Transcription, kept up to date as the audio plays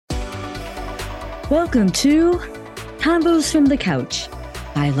Welcome to Combos from the Couch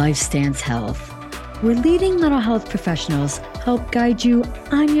by LifeStance Health, where leading mental health professionals help guide you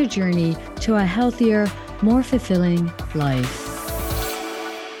on your journey to a healthier, more fulfilling life.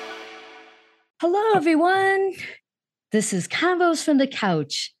 Hello, everyone. This is Combos from the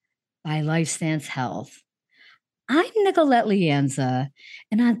Couch by LifeStance Health. I'm Nicolette Lianza,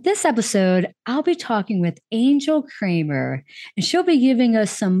 and on this episode, I'll be talking with Angel Kramer, and she'll be giving us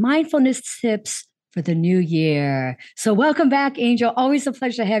some mindfulness tips for the new year. So welcome back, Angel. Always a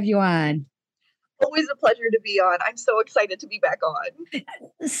pleasure to have you on. Always a pleasure to be on. I'm so excited to be back on.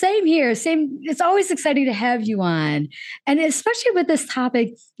 Same here. Same. It's always exciting to have you on. And especially with this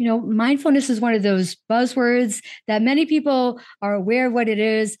topic, mindfulness is one of those buzzwords that many people are aware of what it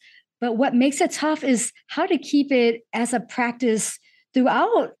is. But what makes it tough is how to keep it as a practice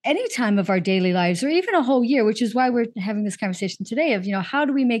throughout any time of our daily lives or even a whole year, which is why we're having this conversation today of, how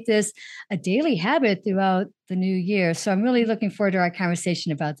do we make this a daily habit throughout the new year? So I'm really looking forward to our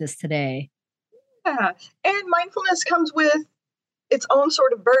conversation about this today. Yeah. And mindfulness comes with its own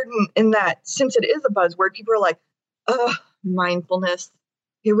sort of burden in that since it is a buzzword, people are like, mindfulness,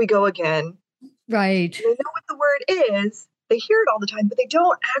 here we go again. Right. They know what the word is. They hear it all the time, but they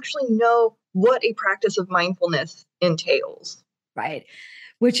don't actually know what a practice of mindfulness entails. Right.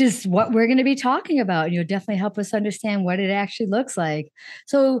 Which is what we're going to be talking about. You'll definitely help us understand what it actually looks like.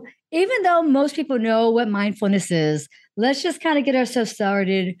 So even though most people know what mindfulness is, let's just kind of get ourselves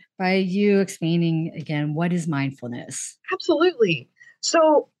started by you explaining again, what is mindfulness? Absolutely.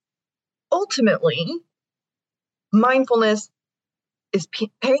 So ultimately, mindfulness is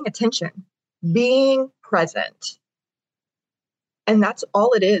paying attention, being present. And that's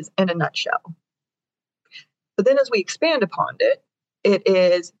all it is in a nutshell. But then as we expand upon it, it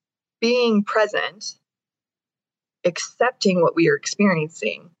is being present, accepting what we are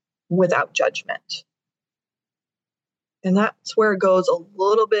experiencing without judgment. And that's where it goes a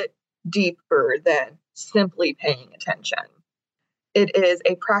little bit deeper than simply paying attention. It is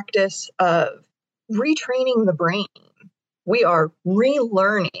a practice of retraining the brain. We are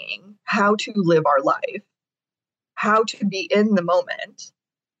relearning how to live our life, how to be in the moment.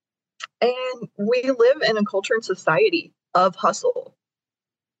 And we live in a culture and society of hustle.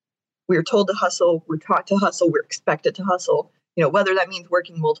 We're told to hustle, we're taught to hustle, we're expected to hustle. Whether that means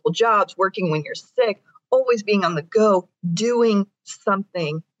working multiple jobs, working when you're sick, always being on the go, doing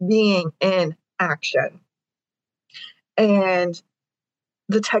something, being in action. And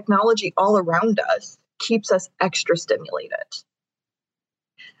the technology all around us keeps us extra stimulated.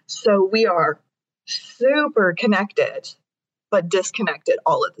 So we are super connected, but disconnected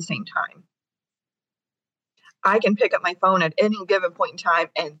all at the same time. I can pick up my phone at any given point in time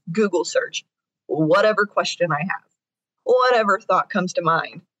and Google search whatever question I have, whatever thought comes to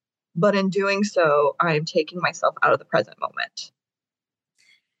mind. But in doing so, I am taking myself out of the present moment.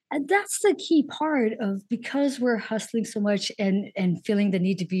 And that's the key part of, because we're hustling so much and feeling the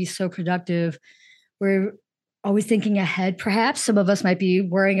need to be so productive, we're always thinking ahead. Perhaps some of us might be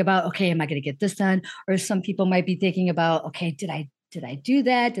worrying about, okay, am I going to get this done? Or some people might be thinking about, okay, did I do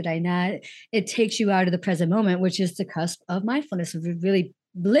that? Did I not? It takes you out of the present moment, which is the cusp of mindfulness, of really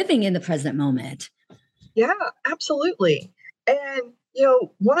living in the present moment. Yeah, absolutely. And,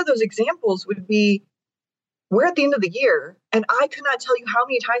 one of those examples would be, we're at the end of the year, and I could not tell you how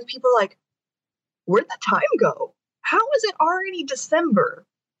many times people are like, where'd the time go? How is it already December?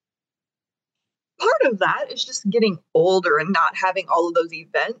 Part of that is just getting older and not having all of those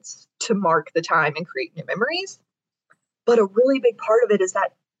events to mark the time and create new memories. But a really big part of it is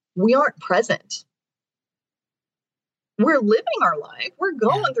that we aren't present. We're living our life. We're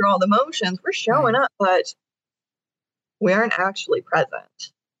going through all the motions. We're showing up, but we aren't actually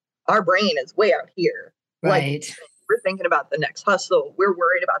present. Our brain is way out here. Right. Like, we're thinking about the next hustle. We're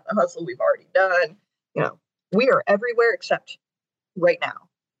worried about the hustle we've already done. We are everywhere except right now,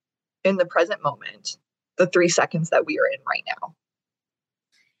 in the present moment, the 3 seconds that we are in right now.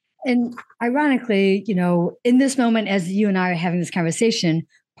 And ironically, in this moment, as you and I are having this conversation,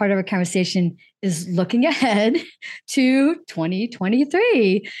 part of our conversation is looking ahead to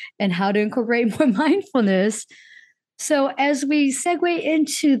 2023 and how to incorporate more mindfulness. So as we segue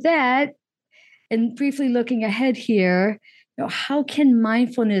into that and briefly looking ahead here, how can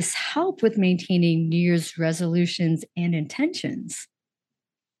mindfulness help with maintaining New Year's resolutions and intentions?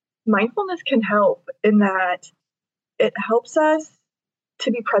 Mindfulness can help in that it helps us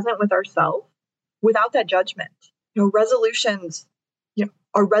to be present with ourselves without that judgment. Resolutions,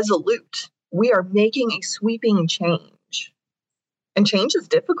 are resolute. We are making a sweeping change. And change is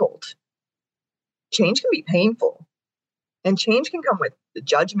difficult. Change can be painful. And change can come with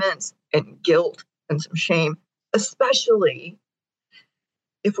judgments and guilt and some shame, especially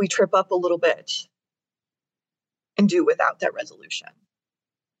if we trip up a little bit and do without that resolution.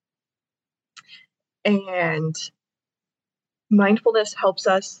 And mindfulness helps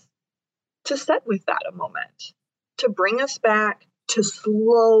us to sit with that a moment, to bring us back, to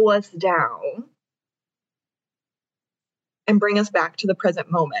slow us down, and bring us back to the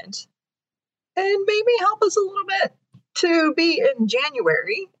present moment. And maybe help us a little bit to be in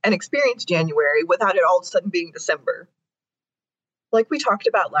January and experience January without it all of a sudden being December. Like we talked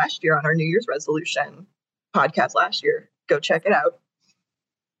about last year on our New Year's resolution podcast last year. Go check it out.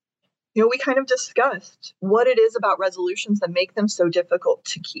 We kind of discussed what it is about resolutions that make them so difficult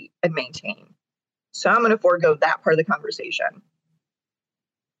to keep and maintain. So I'm going to forego that part of the conversation.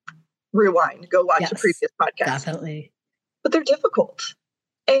 Rewind, go watch the previous podcast. Definitely. But they're difficult.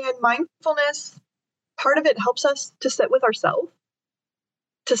 And mindfulness, part of it helps us to sit with ourselves,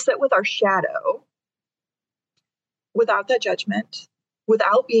 to sit with our shadow without that judgment,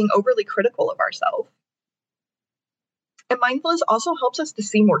 without being overly critical of ourselves. And mindfulness also helps us to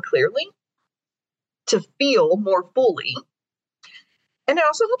see more clearly, to feel more fully. And it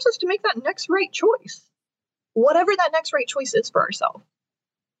also helps us to make that next right choice, whatever that next right choice is for ourselves.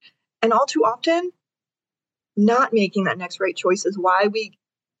 And all too often, not making that next right choice is why we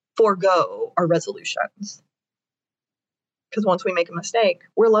forego our resolutions. Because once we make a mistake,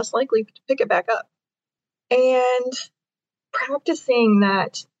 we're less likely to pick it back up. And practicing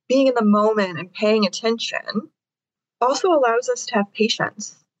that, being in the moment and paying attention, also allows us to have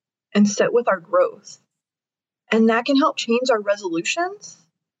patience and sit with our growth. And that can help change our resolutions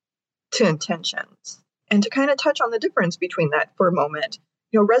to intentions. And to kind of touch on the difference between that for a moment,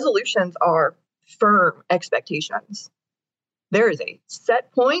 resolutions are firm expectations. There is a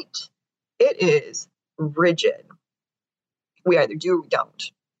set point. It is rigid. We either do or we don't.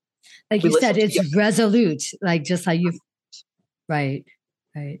 Like you said, it's resolute, like just how you, right.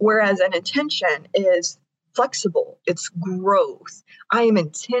 Whereas an intention is flexible. It's growth. I am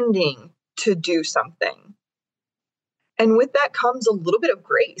intending to do something. And with that comes a little bit of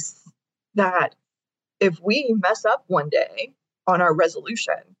grace that if we mess up one day on our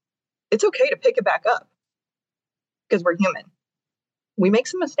resolution, it's okay to pick it back up because we're human. We make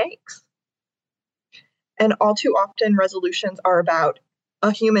some mistakes. And all too often, resolutions are about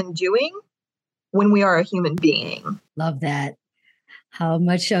a human doing when we are a human being. Love that. How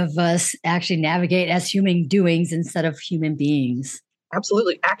much of us actually navigate as human doings instead of human beings.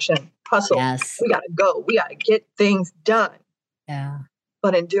 Absolutely. Action, hustle. Yes. We got to go. We got to get things done. Yeah.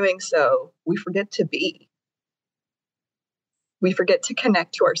 But in doing so, we forget to be. We forget to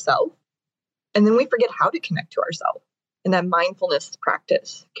connect to ourselves. And then we forget how to connect to ourselves. And that mindfulness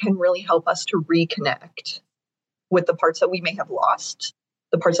practice can really help us to reconnect with the parts that we may have lost,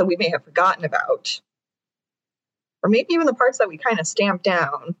 the parts that we may have forgotten about, or maybe even the parts that we kind of stamped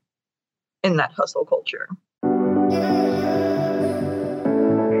down in that hustle culture.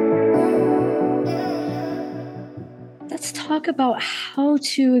 Let's talk about how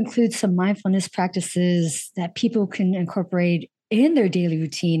to include some mindfulness practices that people can incorporate in their daily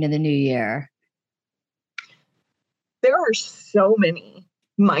routine in the new year. There are so many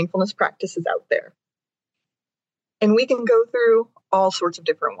mindfulness practices out there. And we can go through all sorts of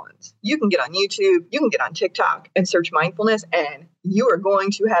different ones. You can get on YouTube, you can get on TikTok and search mindfulness, and you are going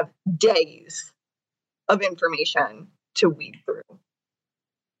to have days of information to weed through.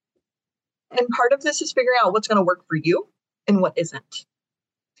 And part of this is figuring out what's going to work for you and what isn't.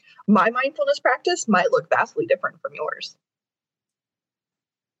 My mindfulness practice might look vastly different from yours.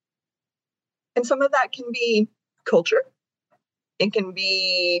 And some of that can be culture. It can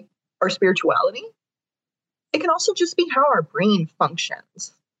be our spirituality. It can also just be how our brain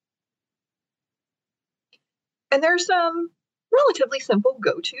functions. And there's some relatively simple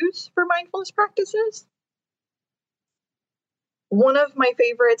go-tos for mindfulness practices. One of my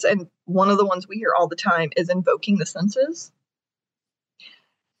favorites, and one of the ones we hear all the time, is invoking the senses.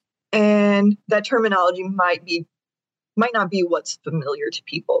 And that terminology might not be what's familiar to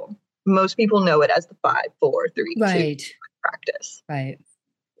people. Most people know it as the 5, 4, 3, 2 practice. Right.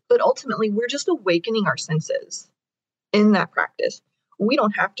 But ultimately, we're just awakening our senses in that practice. We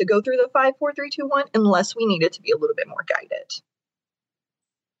don't have to go through the 5, 4, 3, 2, 1 unless we need it to be a little bit more guided.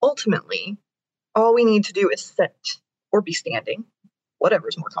 Ultimately, all we need to do is sit or be standing,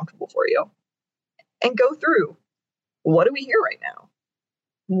 whatever's more comfortable for you, and go through, what do we hear right now?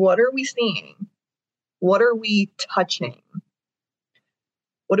 What are we seeing? What are we touching?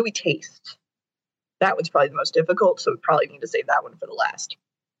 What do we taste? That one's probably the most difficult, so we probably need to save that one for the last.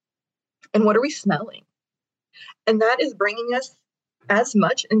 And what are we smelling? And that is bringing us as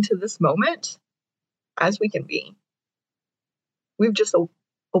much into this moment as we can be. We've just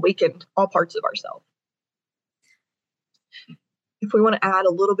awakened all parts of ourselves. If we want to add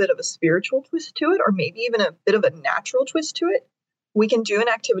a little bit of a spiritual twist to it, or maybe even a bit of a natural twist to it, we can do an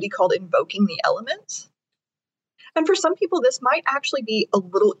activity called invoking the elements. And for some people, this might actually be a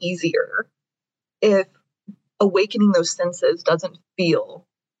little easier if awakening those senses doesn't feel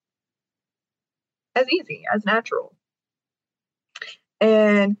as easy, as natural.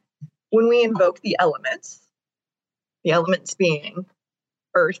 And when we invoke the elements being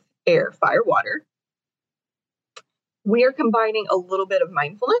earth, air, fire, water, we are combining a little bit of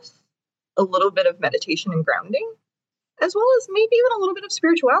mindfulness, a little bit of meditation and grounding, as well as maybe even a little bit of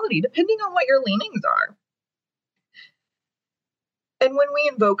spirituality, depending on what your leanings are. And when we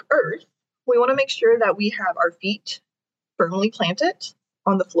invoke earth, we want to make sure that we have our feet firmly planted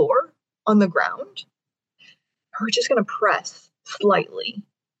on the floor, on the ground. We're just going to press slightly,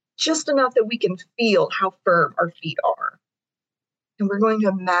 just enough that we can feel how firm our feet are. And we're going to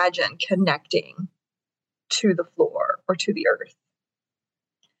imagine connecting to the floor or to the earth.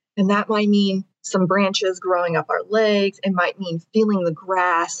 And that might mean some branches growing up our legs. It might mean feeling the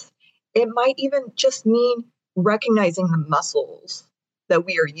grass. It might even just mean recognizing the muscles that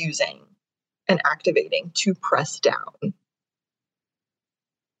we are using and activating to press down.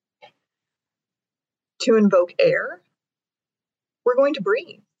 To invoke air, we're going to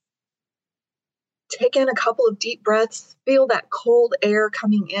breathe. Take in a couple of deep breaths, feel that cold air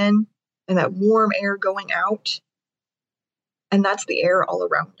coming in and that warm air going out. And that's the air all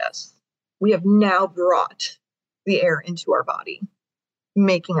around us. We have now brought the air into our body,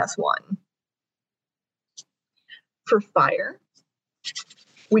 making us one. For fire,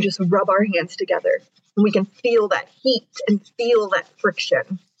 we just rub our hands together and we can feel that heat and feel that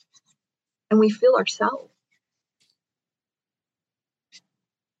friction. And we feel ourselves.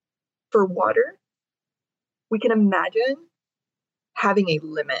 For water, we can imagine having a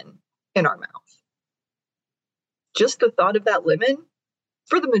lemon in our mouth. Just the thought of that lemon,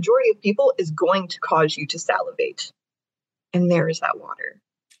 for the majority of people, is going to cause you to salivate. And there is that water.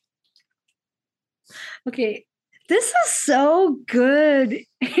 Okay, this is so good,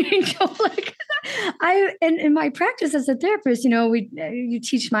 Angel. Like, in my practice as a therapist, you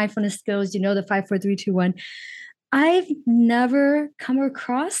teach mindfulness skills, the 5, 4, 3, 2, 1. I've never come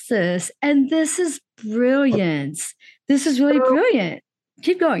across this, and this is brilliant. This is really brilliant.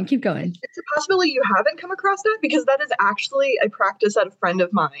 Keep going. It's a possibility you haven't come across that, because that is actually a practice that a friend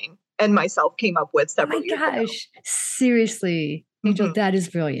of mine and myself came up with several years ago. Oh my gosh, seriously, Angel, that is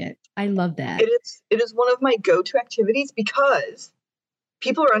brilliant. I love that. It is one of my go-to activities because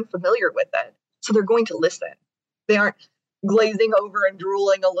people are unfamiliar with it. So they're going to listen. They aren't glazing over and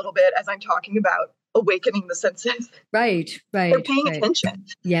drooling a little bit as I'm talking about awakening the senses. Right. They're paying attention.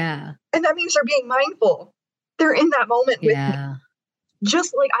 Yeah. And that means they're being mindful. They're in that moment with me.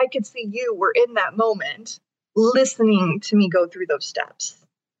 Just like I could see you were in that moment listening to me go through those steps.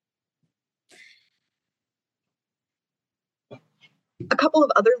 A couple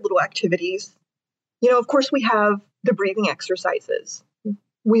of other little activities. Of course, we have the breathing exercises.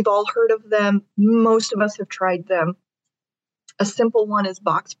 We've all heard of them. Most of us have tried them. A simple one is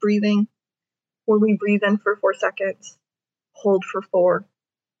box breathing, where we breathe in for 4 seconds, hold for 4,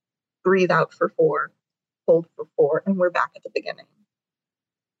 breathe out for 4, hold for 4, and we're back at the beginning.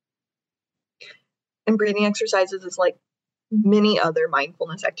 And breathing exercises is like many other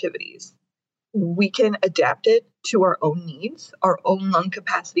mindfulness activities. We can adapt it to our own needs, our own lung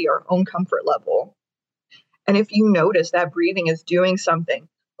capacity, our own comfort level. And if you notice that breathing is doing something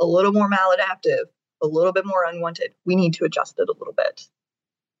a little more maladaptive, a little bit more unwanted, we need to adjust it a little bit.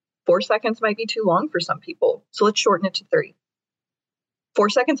 4 seconds might be too long for some people, so let's shorten it to 3. 4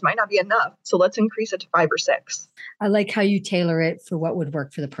 seconds might not be enough, so let's increase it to 5 or 6. I like how you tailor it for what would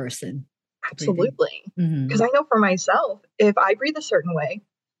work for the person. Absolutely. Because I know for myself, if I breathe a certain way,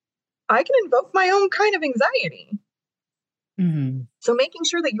 I can invoke my own kind of anxiety. So making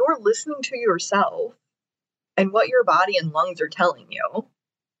sure that you're listening to yourself and what your body and lungs are telling you,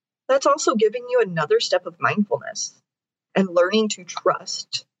 that's also giving you another step of mindfulness and learning to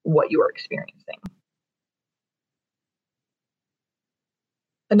trust what you are experiencing.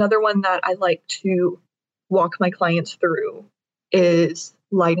 Another one that I like to walk my clients through is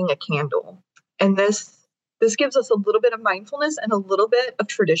lighting a candle. And this gives us a little bit of mindfulness and a little bit of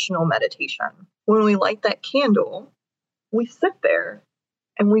traditional meditation. When we light that candle, we sit there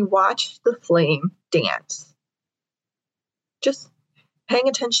and we watch the flame dance. Just paying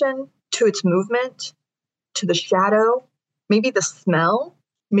attention to its movement, to the shadow, maybe the smell,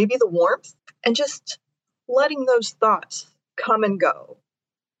 maybe the warmth, and just letting those thoughts come and go.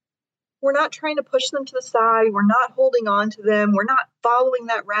 We're not trying to push them to the side. We're not holding on to them. We're not following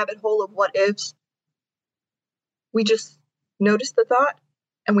that rabbit hole of what ifs. We just notice the thought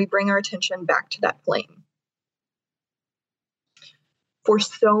and we bring our attention back to that flame. For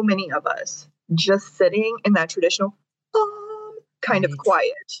so many of us, just sitting in that traditional kind of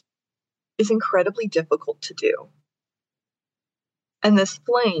quiet is incredibly difficult to do. And this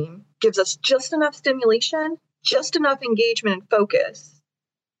flame gives us just enough stimulation, just enough engagement and focus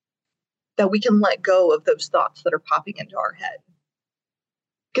that we can let go of those thoughts that are popping into our head.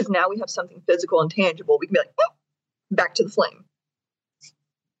 Because now we have something physical and tangible. We can be like, oh, back to the flame.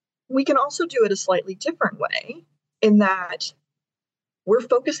 We can also do it a slightly different way in that we're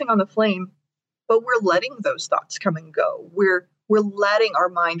focusing on the flame, but we're letting those thoughts come and go. We're letting our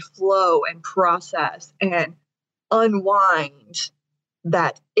mind flow and process and unwind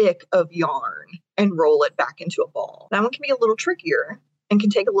that ick of yarn and roll it back into a ball. That one can be a little trickier and can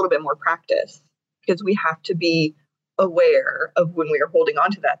take a little bit more practice because we have to be aware of when we are holding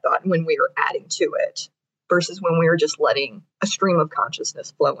on to that thought and when we are adding to it versus when we are just letting a stream of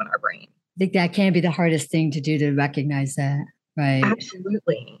consciousness flow in our brain. I think that can be the hardest thing to do, to recognize that, right?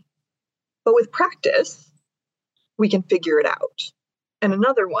 Absolutely. But with practice, we can figure it out. And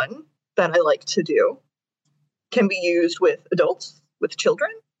another one that I like to do can be used with adults, with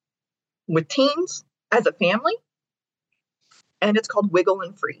children, with teens, as a family. And it's called wiggle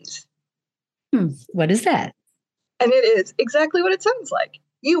and freeze. What is that? And it is exactly what it sounds like.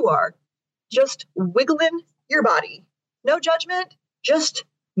 You are just wiggling your body. No judgment, just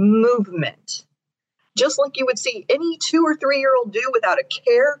movement. Just like you would see any 2 or 3-year-old do without a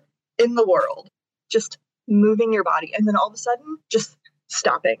care in the world. Just moving your body. And then all of a sudden, just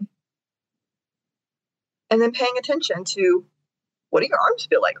stopping. And then paying attention to, what do your arms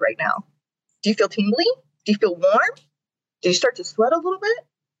feel like right now? Do you feel tingly? Do you feel warm? Do you start to sweat a little bit?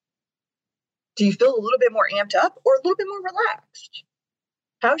 Do you feel a little bit more amped up or a little bit more relaxed?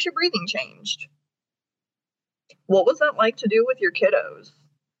 How's your breathing changed? What was that like to do with your kiddos?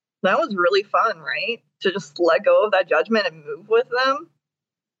 That was really fun, right? To just let go of that judgment and move with them.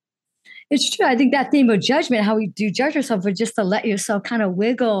 It's true. I think that theme of judgment, how we do judge ourselves, but just to let yourself kind of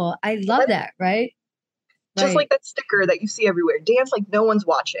wiggle. I love that, right? Just like that sticker that you see everywhere. Dance like no one's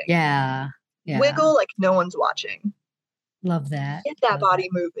watching. Yeah. Wiggle like no one's watching. Love that. Get that body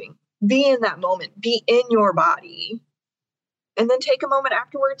moving. Be in that moment. Be in your body. And then take a moment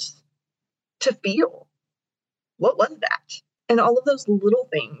afterwards to feel. What was that? And all of those little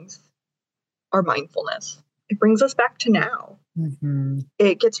things are mindfulness. It brings us back to now. Mm-hmm.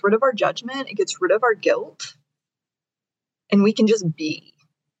 It gets rid of our judgment. It gets rid of our guilt. And we can just be.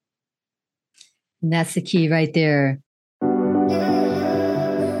 And that's the key right there.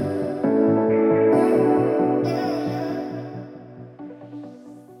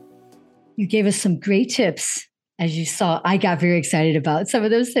 You gave us some great tips. As you saw, I got very excited about some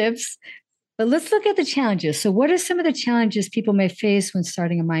of those tips. But let's look at the challenges. So what are some of the challenges people may face when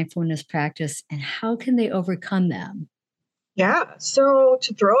starting a mindfulness practice, and how can they overcome them? Yeah, so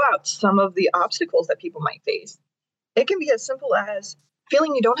to throw out some of the obstacles that people might face, it can be as simple as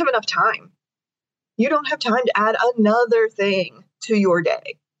feeling you don't have enough time. You don't have time to add another thing to your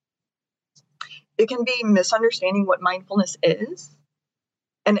day. It can be misunderstanding what mindfulness is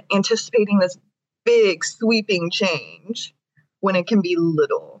and anticipating this big sweeping change when it can be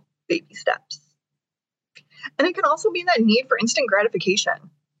little baby steps. And it can also be that need for instant gratification.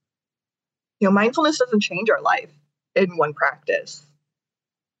 Mindfulness doesn't change our life in one practice.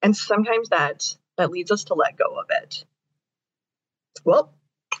 And sometimes that leads us to let go of it. Well,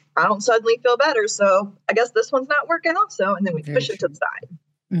 I don't suddenly feel better, so I guess this one's not working also. And then we push it to the side.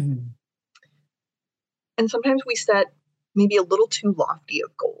 Mm-hmm. And sometimes we set maybe a little too lofty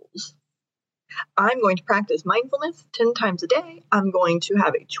of goals. I'm going to practice mindfulness 10 times a day. I'm going to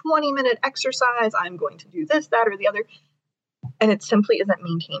have a 20-minute exercise. I'm going to do this, that, or the other. And it simply isn't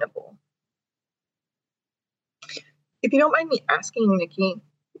maintainable. If you don't mind me asking, Nikki,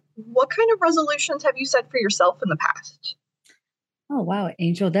 what kind of resolutions have you set for yourself in the past? Oh, wow,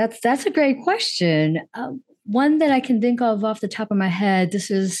 Angel, that's a great question. One that I can think of off the top of my head,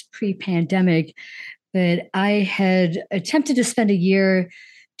 this is pre-pandemic, but I had attempted to spend a year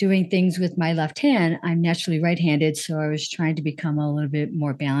doing things with my left hand. I'm naturally right-handed, so I was trying to become a little bit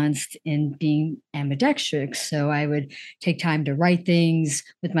more balanced in being ambidextrous. So I would take time to write things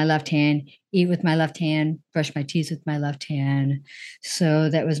with my left hand, eat with my left hand, brush my teeth with my left hand. So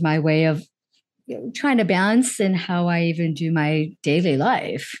that was my way of trying to balance in how I even do my daily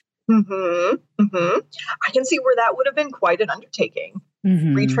life. Mm-hmm. Mm-hmm. I can see where that would have been quite an undertaking.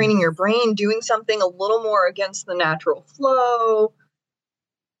 Mm-hmm. Retraining your brain, doing something a little more against the natural flow.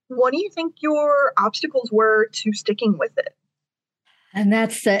 What do you think your obstacles were to sticking with it?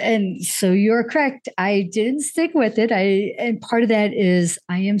 And so you're correct. I didn't stick with it. And part of that is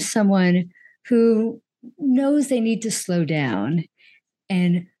I am someone who knows they need to slow down.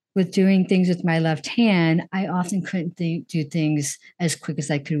 And with doing things with my left hand, I often couldn't do things as quick as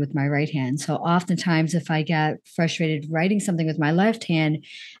I could with my right hand. So oftentimes, if I got frustrated writing something with my left hand,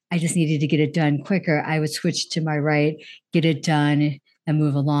 I just needed to get it done quicker. I would switch to my right, get it done, and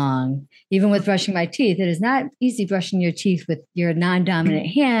move along. Even with brushing my teeth, it is not easy brushing your teeth with your non dominant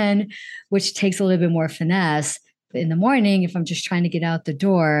hand, which takes a little bit more finesse. But in the morning, if I'm just trying to get out the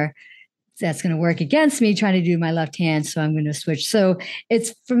door, that's going to work against me trying to do my left hand. So I'm going to switch. So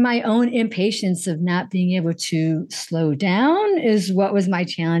it's from my own impatience of not being able to slow down is what was my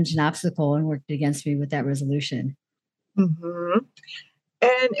challenge and obstacle and worked against me with that resolution. Mm-hmm.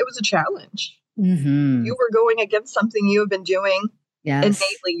 And it was a challenge. Mm-hmm. You were going against something you have been doing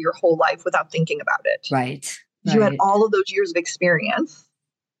innately your whole life without thinking about it. Right. You had all of those years of experience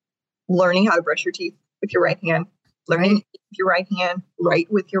learning how to brush your teeth with your right hand, learning with your right hand,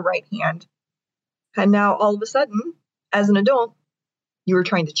 write with your right hand. And now all of a sudden, as an adult, you were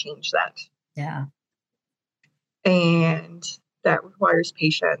trying to change that. Yeah. And that requires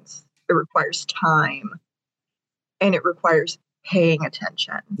patience. It requires time. And it requires paying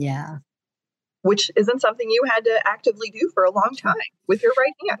attention. Yeah. Which isn't something you had to actively do for a long time with your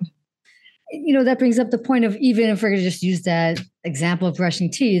right hand. That brings up the point of, even if we're going to just use that example of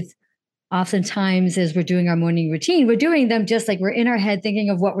brushing teeth, oftentimes as we're doing our morning routine, we're doing them just like we're in our head thinking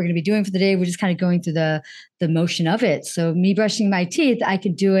of what we're going to be doing for the day. We're just kind of going through the motion of it. So me brushing my teeth, I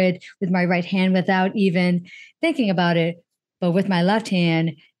could do it with my right hand without even thinking about it. But with my left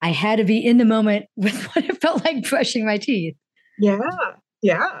hand, I had to be in the moment with what it felt like brushing my teeth. Yeah.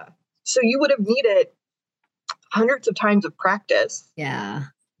 Yeah. So you would have needed hundreds of times of practice. Yeah.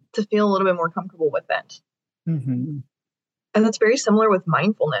 To feel a little bit more comfortable with it. Mm-hmm. And that's very similar with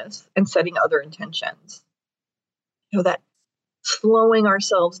mindfulness and setting other intentions. That slowing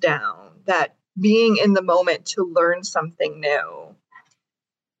ourselves down, that being in the moment to learn something new,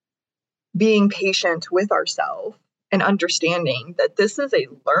 being patient with ourselves and understanding that this is a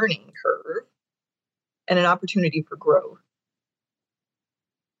learning curve and an opportunity for growth.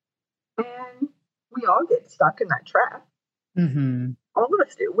 And we all get stuck in that trap. Mm-hmm. All of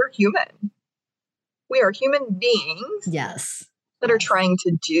us do. We're human. We are human beings. Yes. That are trying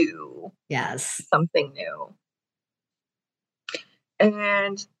to do something new.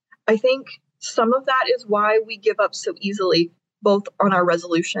 And I think some of that is why we give up so easily, both on our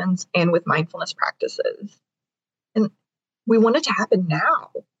resolutions and with mindfulness practices. And we want it to happen now.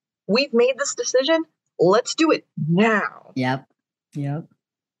 We've made this decision. Let's do it now. Yep.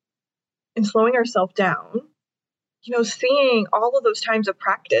 And slowing ourselves down, seeing all of those times of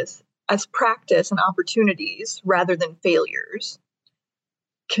practice as practice and opportunities rather than failures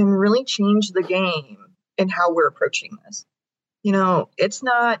can really change the game in how we're approaching this. It's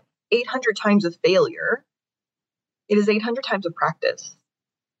not 800 times of failure. It is 800 times of practice.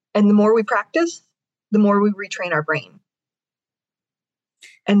 And the more we practice, the more we retrain our brain.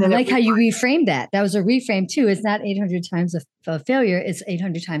 And then I like how you reframed that. That was a reframe too. It's not 800 times of failure. It's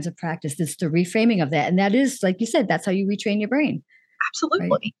 800 times of practice. It's the reframing of that. And that is, like you said, that's how you retrain your brain. Absolutely.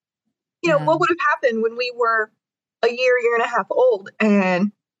 Right? What would have happened when we were a year and a half old,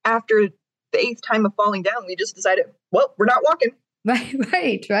 and after the 8th time of falling down, we just decided, well, we're not walking.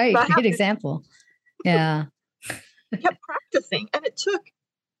 Right. Great example. Yeah. We kept practicing, and it took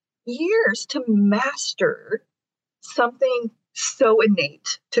years to master something so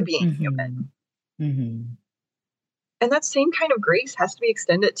innate to being human. Mm-hmm. And that same kind of grace has to be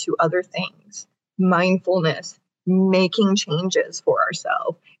extended to other things. Mindfulness, making changes for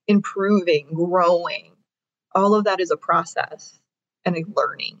ourselves, improving, growing. All of that is a process and a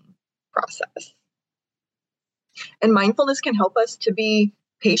learning process. And mindfulness can help us to be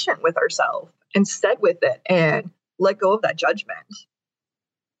patient with ourselves and sit with it and let go of that judgment.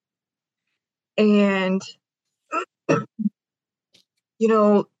 And,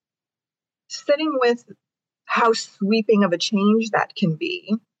 sitting with how sweeping of a change that can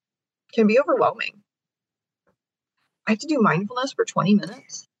be overwhelming. I have to do mindfulness for 20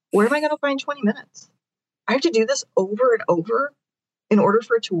 minutes. Where am I going to find 20 minutes? I have to do this over and over in order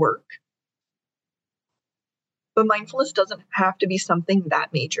for it to work. But mindfulness doesn't have to be something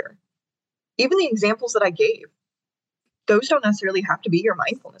that major. Even the examples that I gave, those don't necessarily have to be your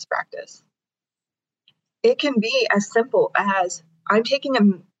mindfulness practice. It can be as simple as I'm taking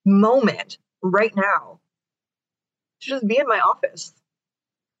a moment right now to just be in my office,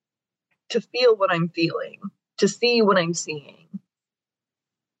 to feel what I'm feeling, to see what I'm seeing,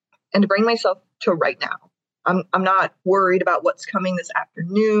 and to bring myself to right now. I'm not worried about what's coming this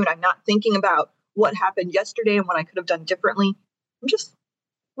afternoon. I'm not thinking about what happened yesterday and what I could have done differently. I'm just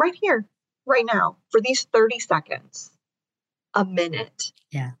right here, right now, for these 30 seconds, a minute.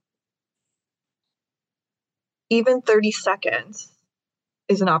 Yeah. Even 30 seconds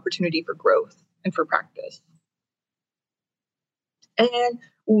is an opportunity for growth and for practice. And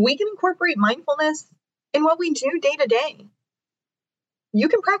we can incorporate mindfulness in what we do day to day. You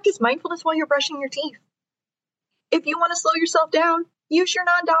can practice mindfulness while you're brushing your teeth. If you want to slow yourself down, use your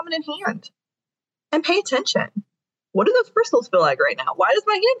non-dominant hand and pay attention. What do those bristles feel like right now? Why does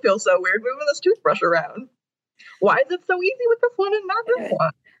my hand feel so weird moving this toothbrush around? Why is it so easy with this one and not this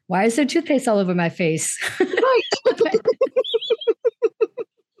one? Why is there toothpaste all over my face? Right.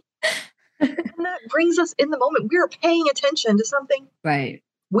 And that brings us in the moment. We're paying attention to something Right.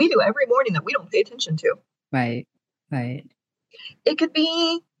 we do every morning that we don't pay attention to. Right. Right. It could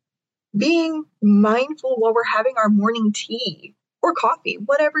be being mindful while we're having our morning tea or coffee,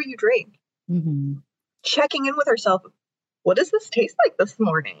 whatever you drink. Mm-hmm. Checking in with ourselves. What does this taste like this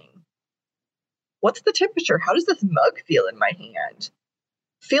morning? What's the temperature? How does this mug feel in my hand?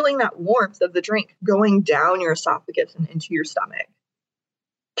 Feeling that warmth of the drink going down your esophagus and into your stomach.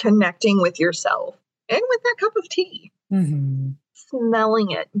 Connecting with yourself and with that cup of tea. Mm-hmm.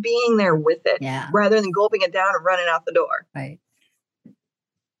 Smelling it, being there with it, rather than gulping it down and running out the door. Right.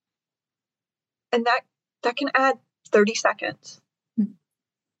 And that can add 30 seconds. Mm-hmm.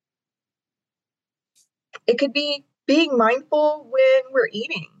 It could be being mindful when we're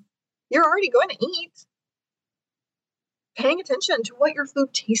eating. You're already going to eat. Paying attention to what your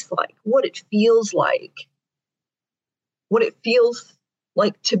food tastes like, what it feels like, what it feels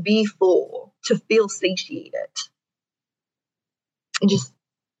like to be full, to feel satiated. And just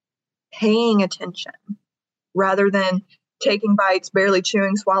paying attention rather than taking bites, barely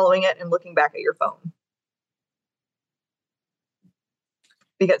chewing, swallowing it, and looking back at your phone.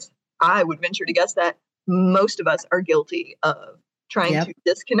 Because I would venture to guess that most of us are guilty of trying to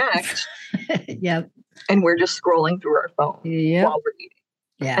disconnect. Yep. And we're just scrolling through our phone while we're eating.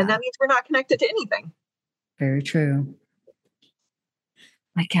 Yeah. And that means we're not connected to anything. Very true.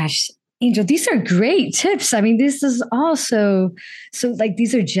 My gosh, Angel, these are great tips. I mean, this is also so like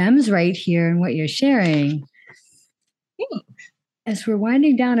these are gems right here in what you're sharing. Thanks. As we're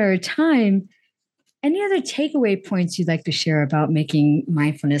winding down our time, any other takeaway points you'd like to share about making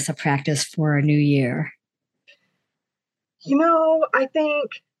mindfulness a practice for a new year? I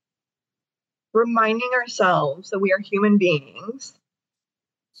think reminding ourselves that we are human beings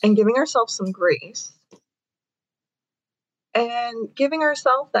and giving ourselves some grace and giving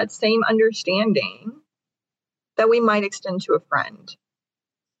ourselves that same understanding that we might extend to a friend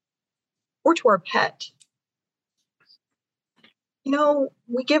or to our pet.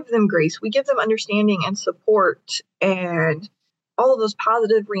 We give them grace, we give them understanding and support and all of those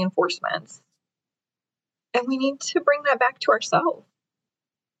positive reinforcements. And we need to bring that back to ourselves.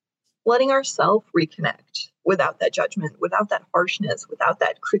 Letting ourselves reconnect without that judgment, without that harshness, without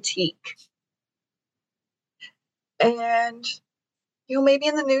that critique. And, maybe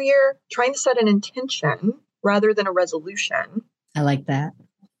in the new year, trying to set an intention rather than a resolution. I like that.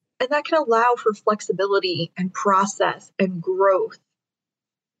 And that can allow for flexibility and process and growth.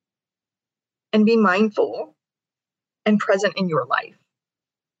 And be mindful and present in your life.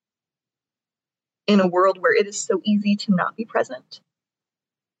 In a world where it is so easy to not be present.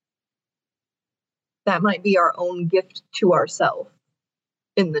 That might be our own gift to ourselves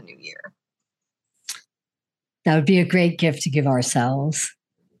in the new year. That would be a great gift to give ourselves.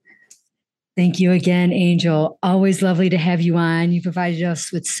 Thank you again, Angel. Always lovely to have you on. You provided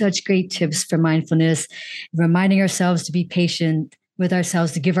us with such great tips for mindfulness, reminding ourselves to be patient with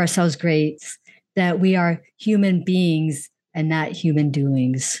ourselves, to give ourselves grace, that we are human beings and not human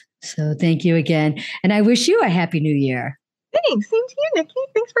doings. So thank you again. And I wish you a happy new year. Thanks. Same to you, Nikki.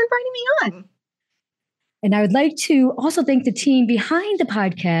 Thanks for inviting me on. And I would like to also thank the team behind the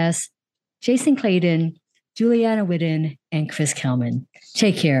podcast, Jason Clayton, Juliana Whitten, and Chris Kelman.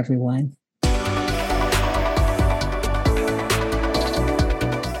 Take care, everyone.